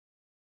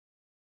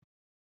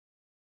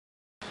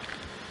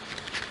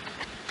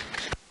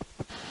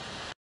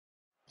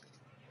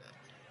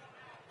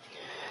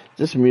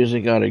This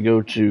music ought to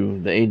go to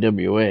the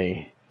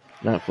AWA,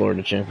 not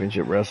Florida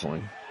Championship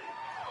Wrestling.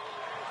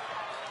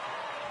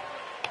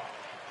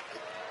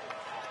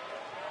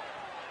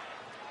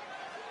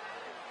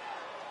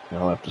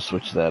 I'll have to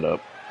switch that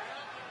up.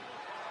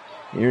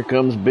 Here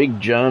comes Big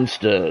John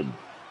Studd.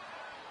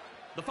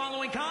 The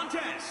following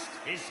contest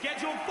is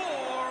scheduled for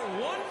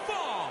one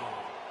fall.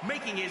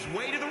 Making his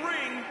way to the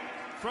ring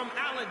from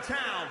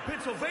Allentown,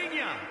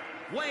 Pennsylvania,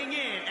 weighing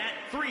in at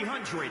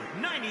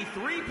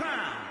 393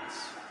 pounds,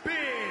 Big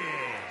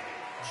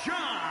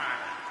John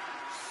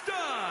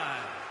Studd.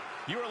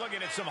 You are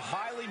looking at some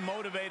highly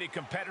motivated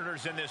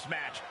competitors in this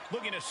match,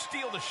 looking to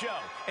steal the show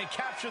and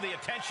capture the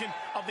attention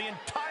of the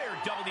entire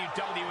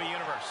WWE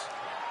Universe.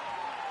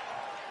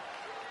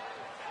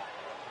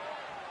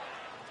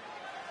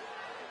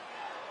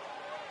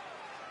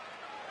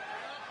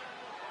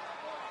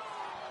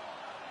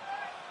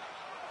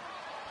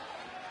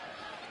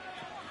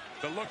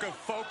 The look of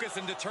focus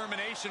and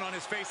determination on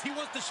his face. He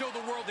wants to show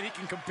the world that he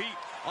can compete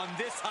on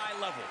this high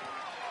level.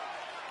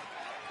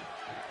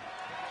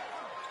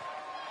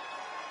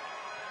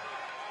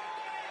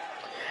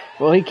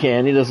 Well, he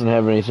can. He doesn't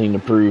have anything to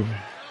prove.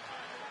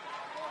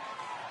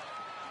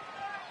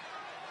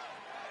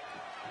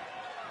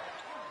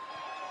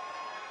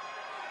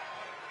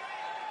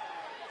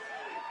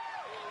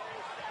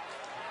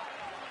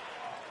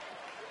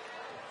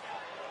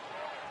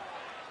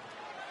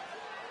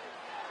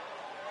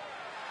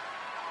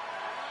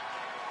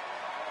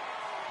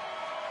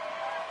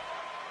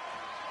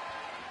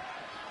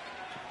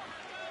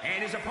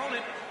 And his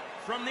opponent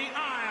from the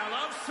Isle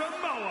of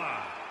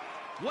Samoa,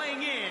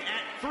 weighing in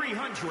at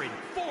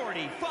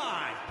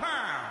 345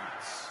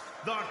 pounds,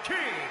 the King,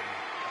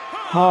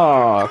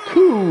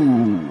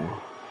 Haku.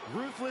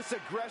 Ruthless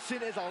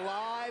aggression is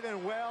alive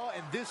and well,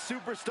 and this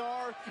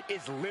superstar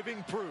is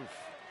living proof.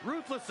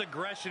 Ruthless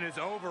aggression is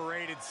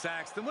overrated,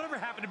 Saxton. Whatever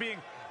happened to being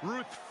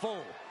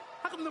ruthful?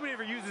 How come nobody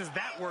ever uses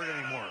that word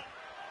anymore?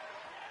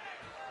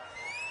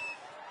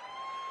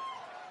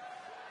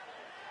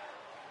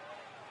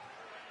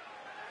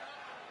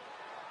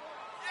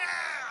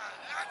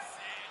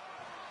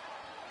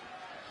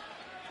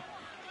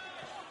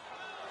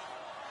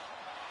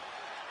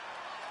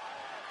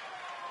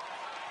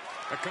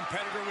 A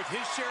competitor with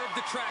his share of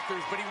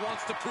detractors, but he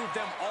wants to prove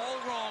them all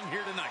wrong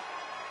here tonight.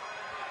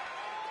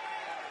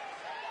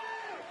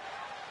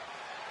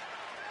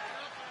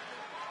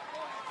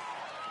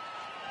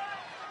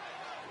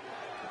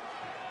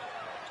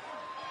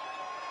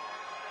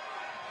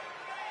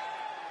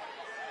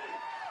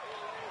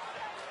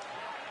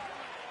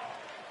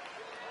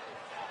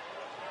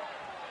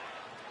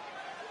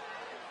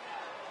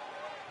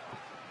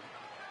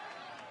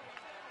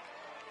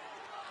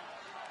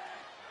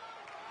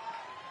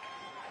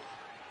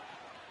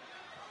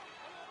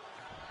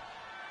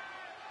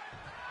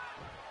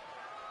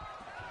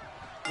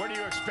 What are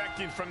you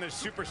expecting from this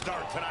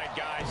superstar tonight,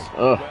 guys?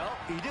 Oh, Well,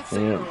 he did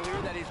say yeah.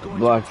 earlier that he's going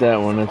Block to that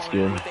one. That's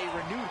good. with a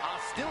renewed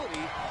hostility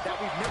that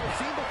we've never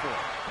seen before.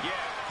 Yeah,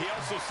 he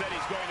also said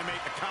he's going to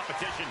make the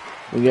competition.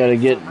 We got to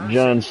get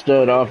John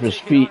Studd off his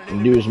feet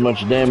and do as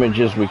much damage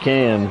as we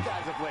can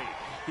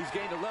He's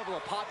gained a level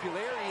of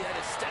popularity that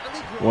is steadily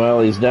growing.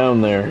 while he's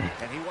down there,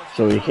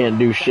 so he can't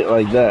do shit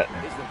like that.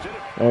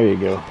 There you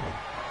go.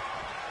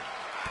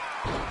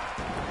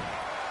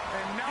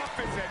 Enough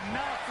is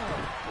enough.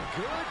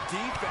 Good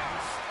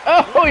defense.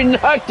 Oh, he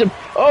knocked him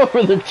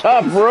over the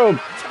top rope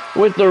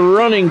with the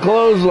running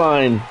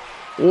clothesline.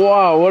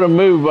 Wow, what a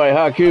move by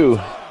Haku. Look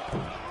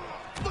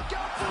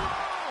out for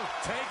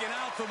taken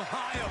out from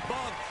high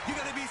above. You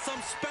got to be some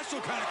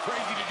special kind of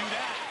crazy to do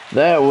that.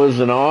 That was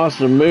an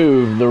awesome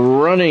move. The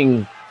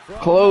running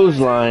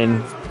clothesline.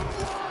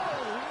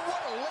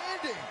 What a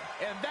landing.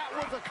 And that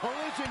was a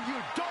collision you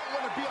don't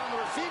want to be on the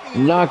receiving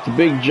end. Knocked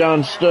Big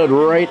John Studd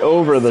right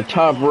over the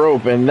top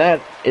rope, and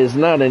that is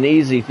not an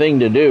easy thing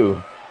to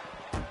do.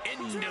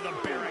 Into the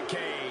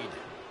barricade.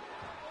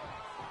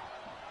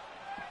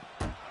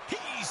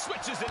 He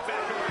switches it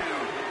back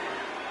around.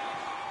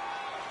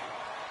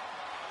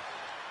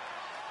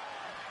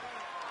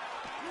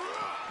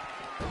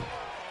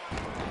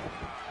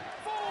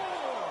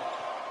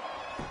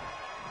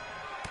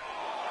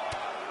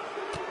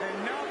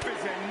 Enough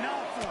is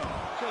enough.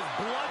 Just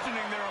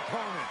bludgeoning their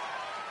opponent.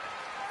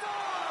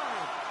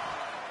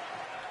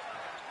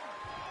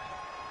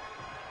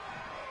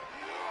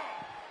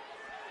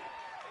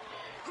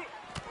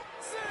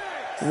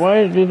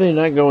 Why do they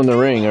not go in the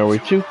ring? Are we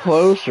too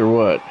close or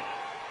what?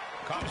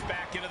 Comes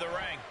back into the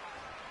ring.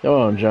 Come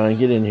on, John,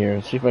 get in here.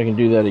 Let's see if I can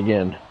do that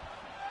again.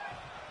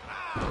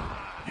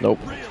 Nope.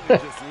 Really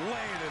just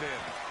laying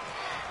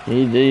it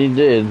in. He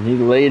did. He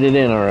laid it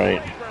in all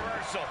right.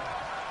 Reversal.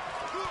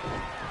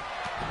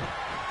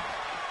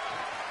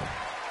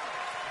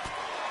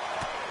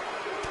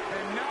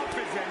 Enough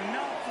is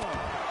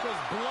enough.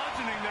 Just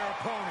bludgeoning their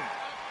opponent.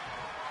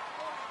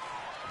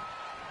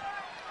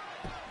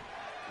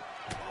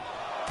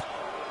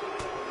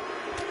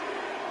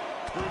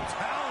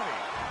 Brutality.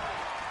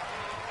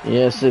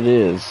 Yes, it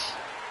is.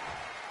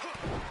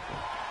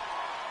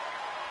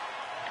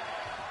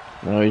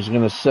 Now he's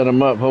going to set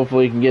him up.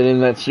 Hopefully he can get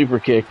in that super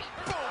kick.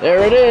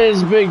 There it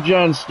is. Big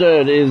John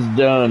Studd is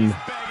done. Begging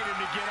him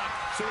to get up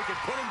so he can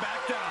put him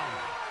back down.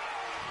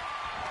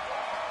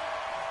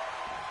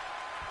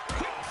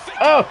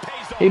 Oh,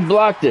 he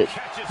blocked it.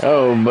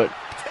 Oh, but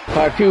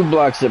Haku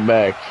blocks it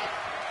back.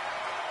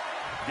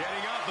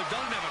 Getting up, but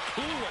doesn't have a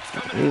clue what's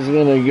coming. He's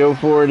going to go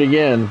for it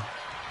again. And look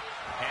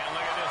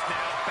at this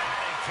now. Bad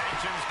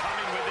intentions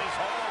coming with this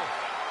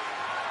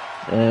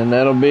hole. And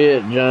that'll be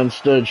it. John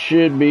Studd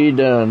should be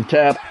done.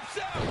 Tap.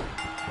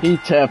 He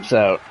taps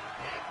out.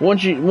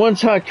 Once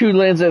Haku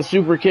lands that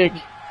super kick,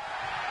 And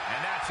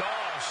that's all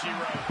she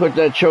wrote. put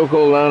that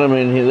chokehold on him,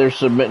 and they're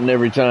submitting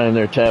every time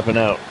they're tapping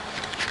out.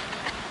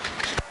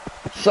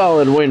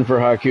 Solid win for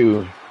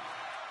Haku.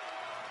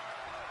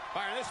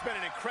 Byron, this has been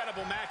an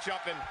incredible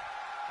matchup and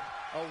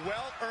a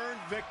well-earned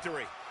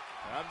victory.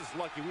 I'm just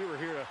lucky we were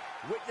here to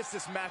witness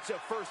this matchup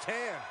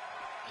firsthand.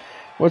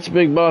 What's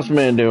Big Boss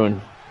Man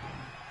doing?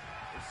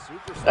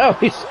 Oh,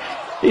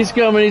 he's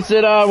coming. He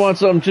said, I want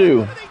some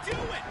too.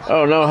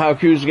 Oh no,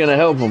 Haku's gonna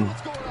help him.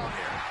 What's going on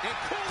here? And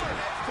cooler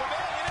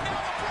heads prevailing, and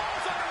now the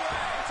brawl's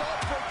underway. It's all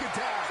broken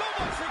down. So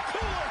much for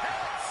cooler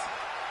heads.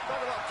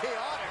 Talk about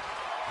chaotic.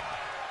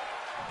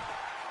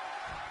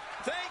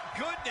 Thank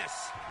goodness.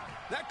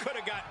 That could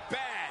have got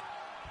bad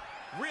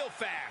real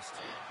fast.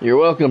 You're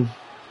welcome.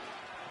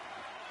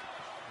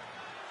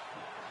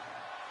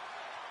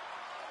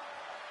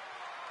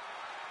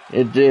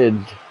 It did.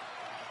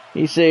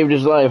 He saved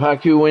his life.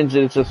 Haku wins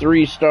it. It's a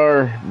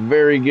 3-star,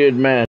 very good match.